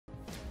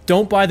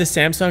don't buy the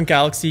Samsung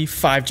Galaxy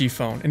 5G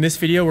phone. In this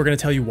video, we're going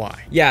to tell you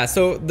why. Yeah,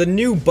 so the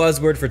new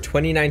buzzword for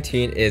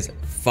 2019 is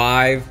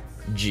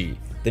 5G,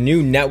 the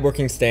new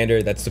networking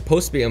standard that's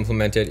supposed to be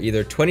implemented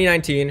either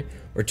 2019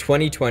 or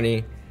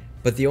 2020.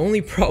 But the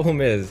only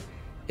problem is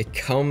it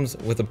comes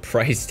with a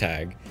price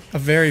tag. A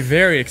very,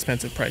 very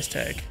expensive price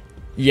tag.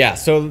 Yeah,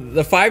 so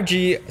the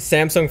 5G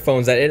Samsung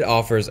phones that it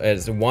offers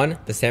is one,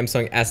 the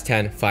Samsung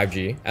S10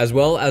 5G, as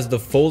well as the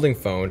folding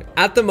phone.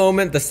 At the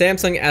moment, the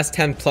Samsung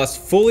S10 Plus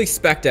fully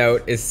spec'd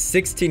out is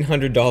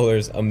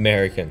 $1,600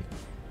 American.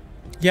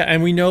 Yeah,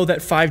 and we know that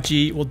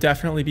 5G will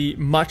definitely be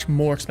much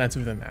more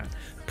expensive than that.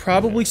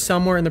 Probably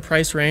somewhere in the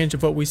price range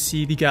of what we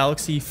see the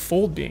Galaxy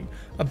Fold being,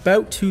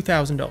 about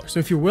 $2,000. So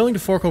if you're willing to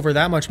fork over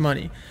that much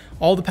money,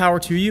 all the power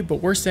to you, but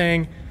we're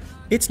saying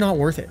it's not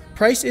worth it.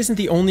 Price isn't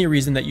the only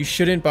reason that you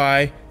shouldn't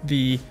buy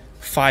the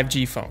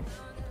 5G phone.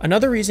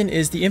 Another reason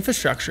is the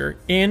infrastructure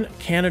in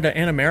Canada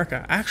and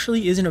America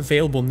actually isn't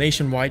available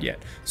nationwide yet.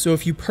 So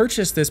if you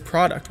purchase this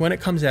product when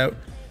it comes out,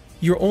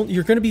 you're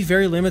going to be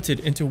very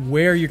limited into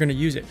where you're going to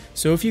use it.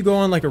 So if you go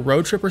on like a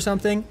road trip or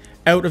something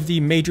out of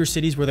the major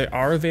cities where they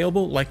are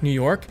available, like New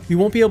York, you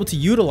won't be able to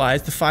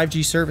utilize the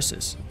 5G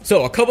services.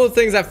 So a couple of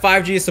things that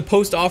 5G is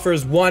supposed to offer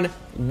is one,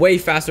 way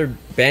faster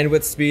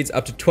bandwidth speeds,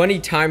 up to 20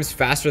 times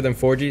faster than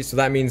 4G. So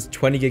that means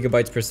 20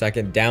 gigabytes per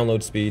second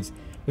download speeds,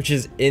 which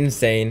is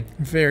insane.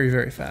 Very,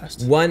 very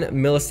fast. 1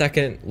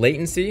 millisecond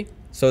latency.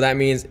 So that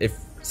means if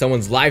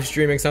someone's live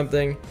streaming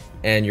something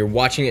and you're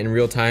watching it in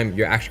real time,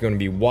 you're actually going to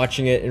be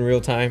watching it in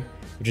real time,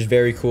 which is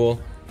very cool.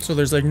 So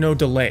there's like no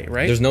delay,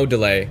 right? There's no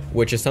delay,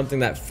 which is something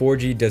that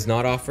 4G does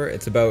not offer.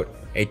 It's about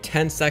a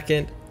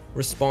 10-second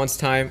response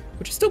time,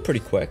 which is still pretty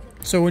quick.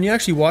 So when you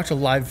actually watch a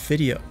live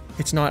video,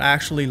 it's not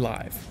actually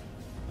live.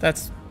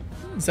 Is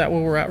that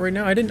where we're at right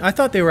now? I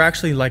thought they were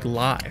actually like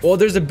live. Well,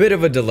 there's a bit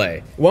of a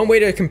delay. One way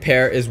to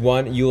compare is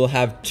one, you'll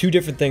have two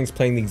different things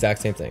playing the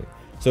exact same thing.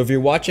 So if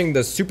you're watching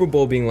the Super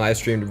Bowl being live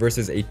streamed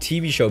versus a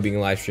TV show being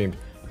live streamed,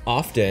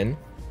 often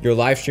your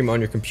live stream on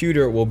your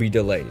computer will be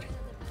delayed.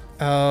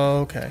 Oh,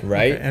 okay.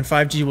 Right? Okay. And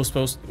 5G was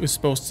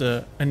supposed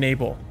to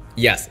enable.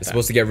 Yes, it's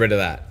supposed to get rid of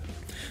that.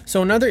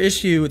 So another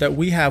issue that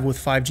we have with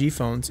 5G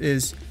phones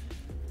is,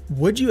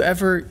 would you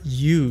ever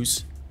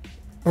use,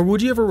 or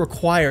would you ever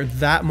require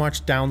that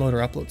much download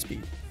or upload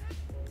speed?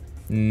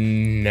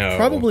 No.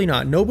 Probably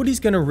not. Nobody's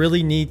going to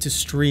really need to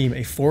stream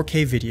a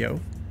 4K video.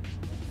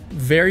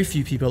 Very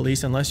few people, at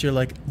least, unless you're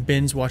like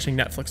binge watching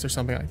Netflix or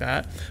something like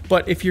that.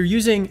 But if you're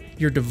using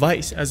your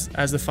device as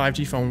the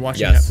 5G phone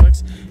watching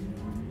Netflix,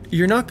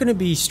 you're not going to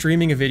be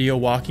streaming a video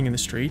walking in the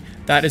street.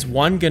 That is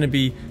one, going to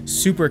be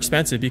super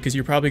expensive because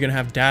you're probably going to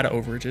have data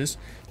overages.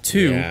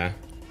 Two,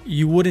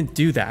 you wouldn't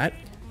do that.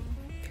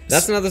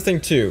 That's another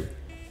thing too.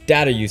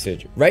 Data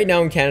usage. Right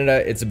now in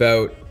Canada, it's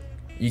about,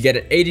 you get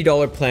an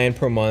 $80 plan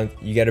per month.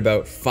 You get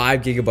about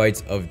 5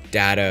 gigabytes of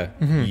data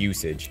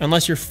usage.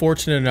 Unless you're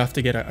fortunate enough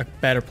to get a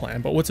better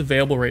plan. But what's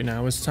available right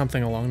now is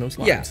something along those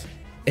lines. Yeah.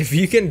 If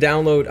you can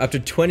download up to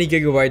 20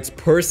 gigabytes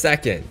per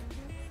second,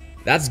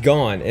 that's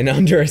gone in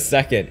under a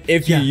second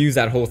if you use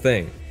that whole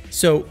thing.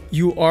 So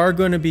you are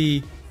going to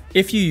be,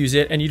 if you use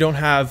it and you don't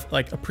have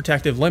like a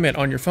protective limit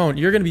on your phone,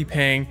 you're going to be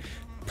paying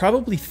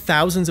probably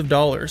thousands of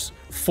dollars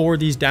for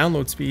these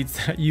download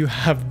speeds that you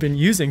have been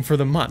using for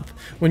the month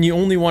when you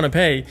only want to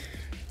pay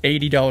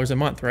 $80 a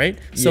month, right?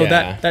 So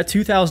that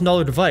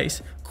 $2,000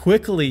 device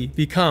quickly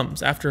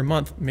becomes, after a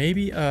month,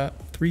 maybe a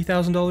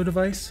 $3,000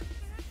 device.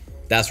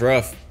 That's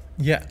rough.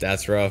 Yeah.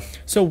 That's rough.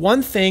 So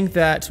one thing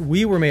that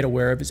we were made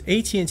aware of is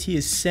AT&T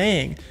is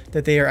saying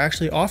that they are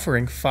actually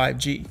offering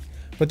 5G,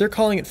 but they're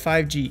calling it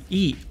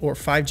 5GE or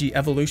 5G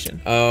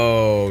Evolution.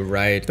 Oh,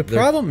 right. The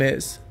problem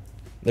is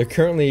they're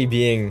currently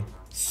being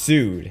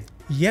sued.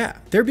 Yeah,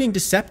 they're being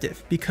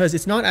deceptive because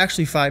it's not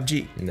actually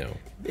 5G. No.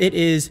 It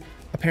is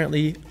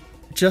apparently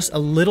just a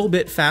little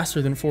bit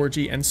faster than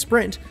 4G, and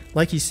Sprint,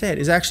 like he said,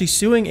 is actually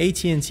suing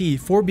AT&T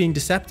for being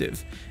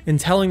deceptive and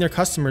telling their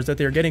customers that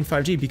they're getting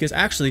 5G because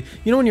actually,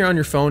 you know when you're on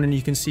your phone and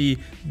you can see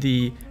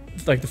the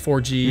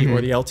 4G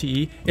or the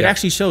LTE, it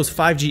actually shows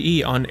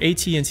 5GE on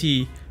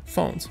AT&T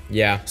phones.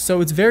 Yeah. So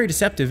it's very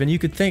deceptive and you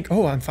could think,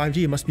 oh, on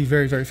 5G it must be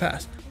very, very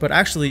fast. But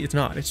actually it's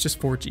not, it's just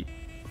 4G.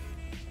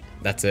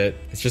 That's it.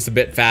 It's just a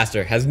bit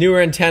faster. Has newer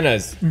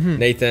antennas,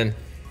 Nathan.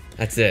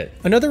 That's it.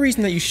 Another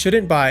reason that you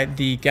shouldn't buy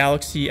the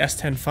Galaxy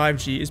S10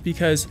 5G is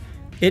because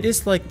it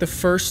is like the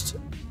first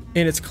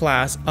in its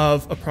class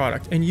of a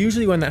product. And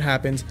usually when that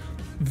happens,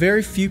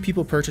 very few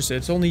people purchase it.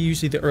 It's only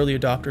usually the early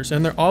adopters.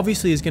 And there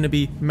obviously is going to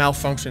be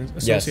malfunctions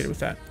associated with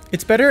that.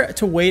 It's better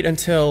to wait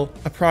until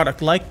a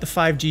product like the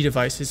 5G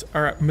devices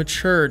are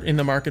matured in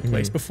the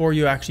marketplace before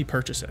you actually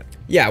purchase it.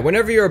 Yeah,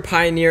 whenever you're a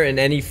pioneer in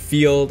any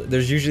field,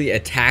 there's usually a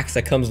tax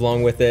that comes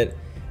along with it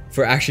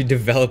for actually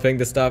developing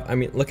the stuff. I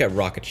mean, look at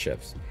rocket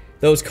ships.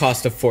 Those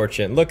cost a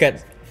fortune. I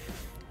think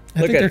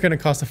they're going to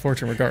cost a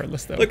fortune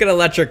regardless, though. Look at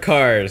electric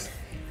cars.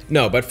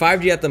 No, but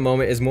 5G at the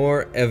moment is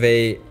more of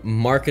a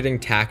marketing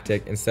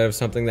tactic instead of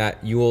something that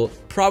you will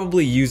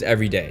probably use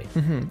every day.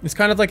 It's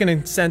kind of like an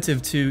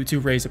incentive to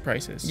raise the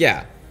prices.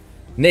 Yeah.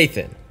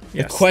 Nathan,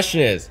 the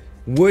question is,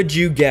 would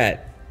you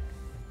get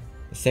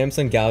the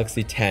Samsung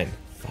Galaxy 10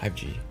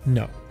 5G?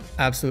 No,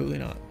 absolutely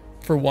not.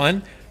 For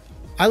one,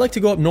 I like to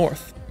go up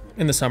north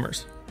in the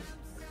summers.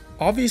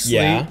 Obviously,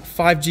 Yeah.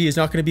 5G is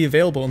not going to be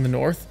available in the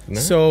north, No.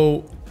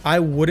 so I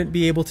wouldn't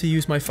be able to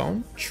use my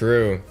phone,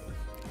 True.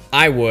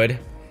 I would.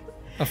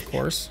 of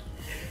course.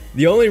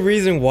 The only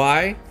reason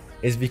why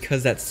is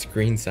because that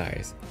screen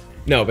size.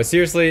 No, but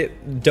seriously,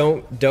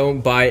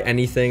 don't buy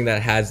anything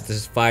that has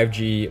this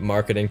 5G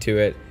marketing to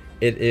it.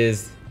 It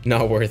is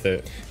not worth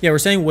it. Yeah, we're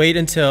saying wait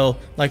until,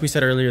 like we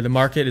said earlier, the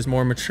market is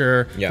more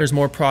mature. Yeah. There's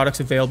more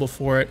products available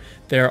for it.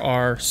 There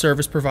are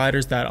service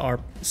providers that are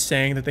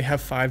saying that they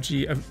have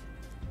 5G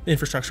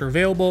infrastructure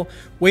available.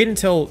 Wait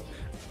until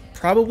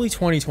probably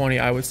 2020,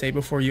 I would say,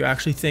 before you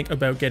actually think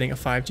about getting a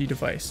 5G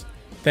device.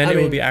 Then it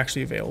will be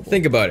actually available.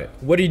 Think about it.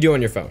 What do you do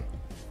on your phone?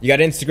 You got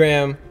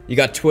Instagram, you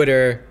got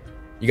Twitter,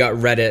 you got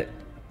Reddit.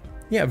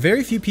 Yeah,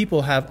 very few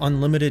people have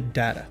unlimited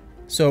data.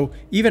 So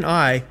even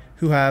I,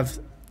 who have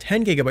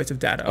 10 gigabytes of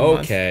data a month,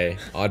 Okay,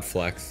 odd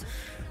flex.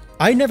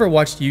 I never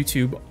watched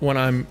YouTube when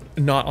I'm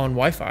not on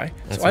Wi-Fi.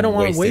 That's So I don't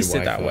want to wasted waste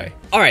it that Wi-Fi. way.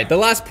 All right, the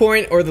last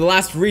point or the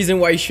last reason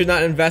why you should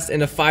not invest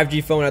in a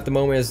 5G phone at the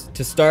moment is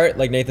to start,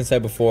 like Nathan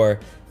said before,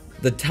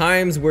 the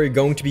times where you're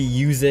going to be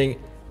using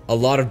a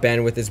lot of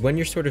bandwidth is when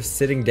you're sort of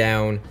sitting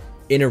down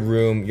in a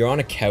room, you're on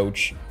a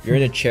couch, you're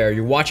in a chair,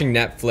 you're watching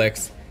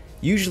Netflix.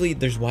 Usually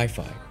there's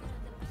Wi-Fi.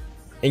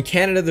 In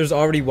Canada, there's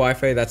already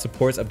Wi-Fi that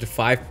supports up to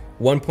 1.5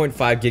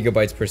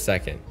 gigabytes per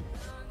second.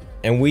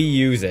 And we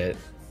use it,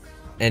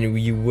 and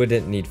you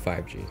wouldn't need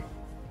 5G.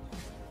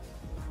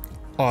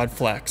 Odd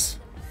flex.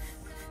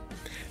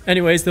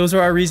 Anyways, those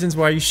are our reasons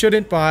why you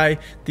shouldn't buy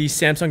the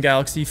Samsung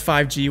Galaxy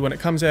 5G when it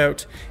comes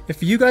out.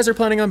 If you guys are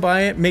planning on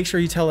buying it, make sure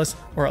you tell us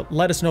or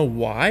let us know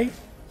why.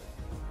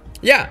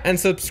 Yeah, and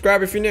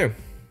subscribe if you're new.